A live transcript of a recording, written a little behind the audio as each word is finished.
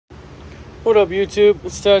What up, YouTube?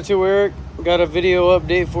 It's Tattoo Eric. Got a video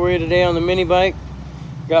update for you today on the mini bike.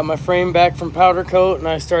 Got my frame back from powder coat and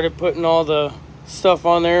I started putting all the stuff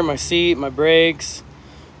on there, my seat, my brakes.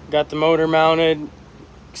 Got the motor mounted.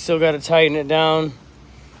 Still got to tighten it down.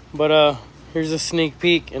 But here's a sneak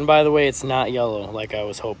peek. And by the way, it's not yellow like I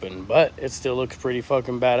was hoping, but it still looks pretty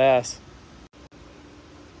fucking badass.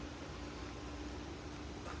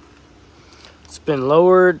 It's been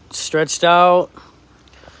lowered, stretched out.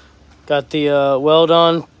 Got the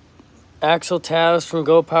weld-on axle tabs from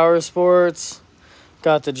Go Power Sports.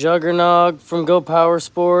 Got the juggernog from Go Power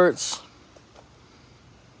Sports.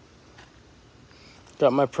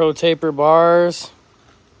 Got my Pro Taper bars.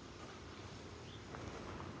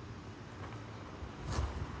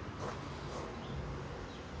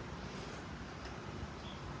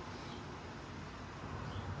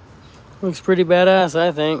 Looks pretty badass,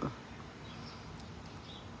 I think.